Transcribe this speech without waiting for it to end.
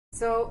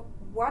So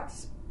what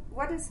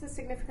is the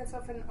significance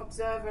of an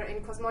observer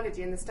in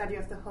cosmology, in the study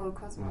of the whole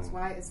cosmos?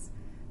 Why is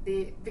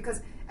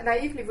because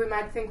naively we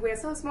might think we are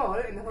so small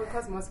in the whole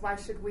cosmos, why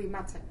should we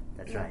matter?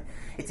 That's right.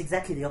 It's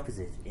exactly the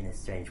opposite, in a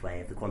strange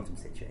way, of the quantum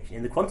situation.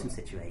 In the quantum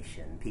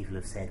situation, people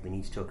have said we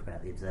need to talk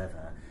about the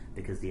observer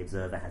because the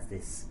observer has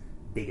this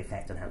big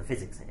effect on how the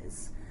physics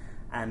is.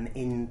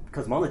 In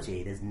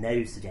cosmology, there's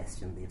no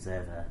suggestion the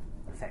observer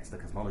affects the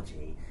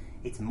cosmology.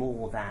 It's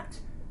more that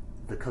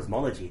the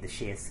cosmology, the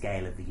sheer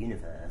scale of the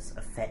universe,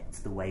 affects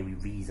the way we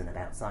reason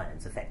about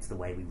science, affects the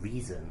way we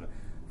reason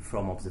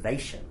from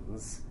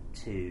observations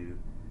to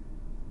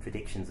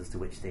predictions as to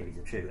which theories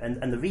are true.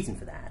 And the reason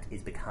for that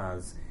is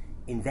because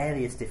in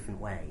various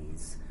different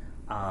ways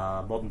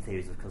our modern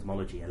theories of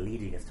cosmology are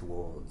leading us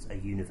towards a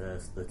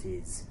universe that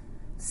is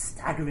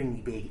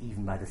staggeringly big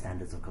even by the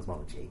standards of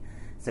cosmology.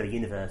 So a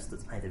universe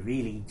that's either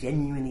really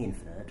genuinely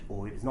infinite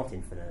or if it's not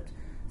infinite,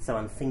 so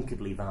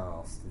unthinkably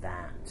vast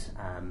that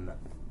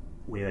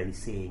we're only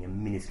seeing a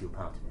minuscule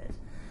part of it.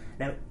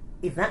 Now,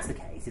 if that's the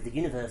case, if the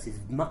universe is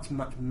much,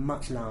 much,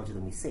 much larger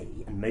than we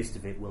see, and most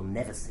of it we'll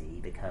never see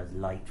because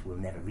light will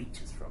never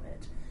reach us from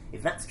it,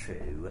 if that's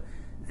true,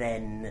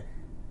 then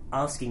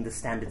asking the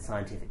standard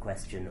scientific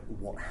question,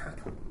 what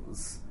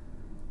happens,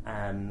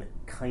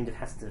 kind of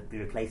has to be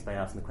replaced by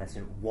asking the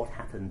question, what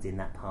happens in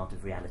that part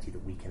of reality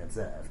that we can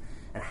observe?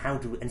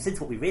 And since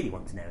what we really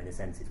want to know, in a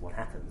sense, is what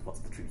happens,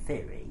 what's the true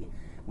theory,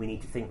 we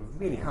need to think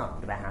really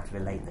hard about how to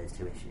relate those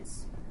two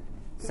issues.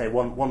 So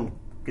one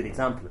good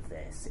example of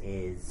this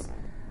is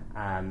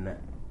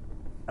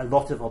a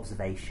lot of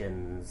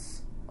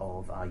observations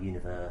of our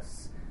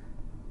universe,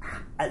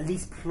 at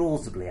least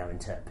plausibly, are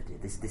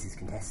interpreted. This is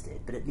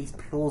contested, but at least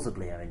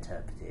plausibly are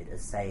interpreted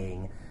as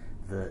saying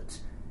that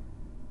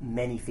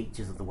many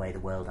features of the way the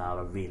world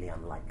are really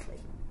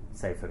unlikely.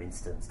 So, for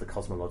instance, the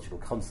cosmological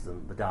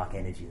constant, the dark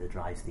energy that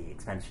drives the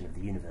expansion of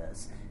the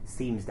universe,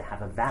 seems to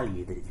have a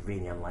value that it's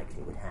really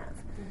unlikely it would have.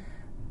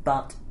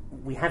 But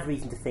we have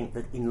reason to think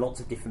that in lots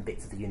of different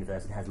bits of the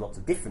universe it has lots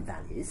of different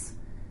values.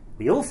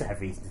 We also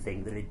have reason to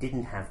think that if it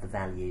didn't have the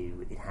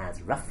value it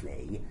has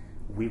roughly,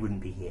 we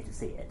wouldn't be here to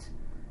see it.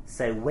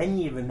 So when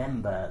you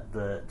remember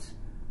that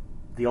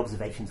the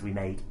observations we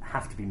made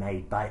have to be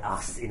made by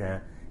us in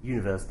a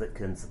universe that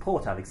can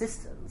support our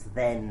existence,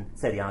 then,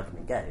 so the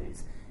argument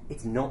goes,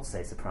 it's not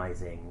so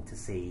surprising to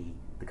see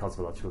the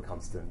cosmological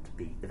constant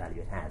be the value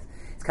it has.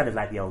 It's kind of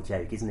like the old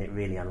joke, isn't it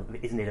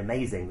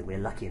amazing that we're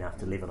lucky enough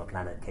to live on a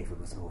planet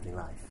capable of supporting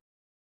life?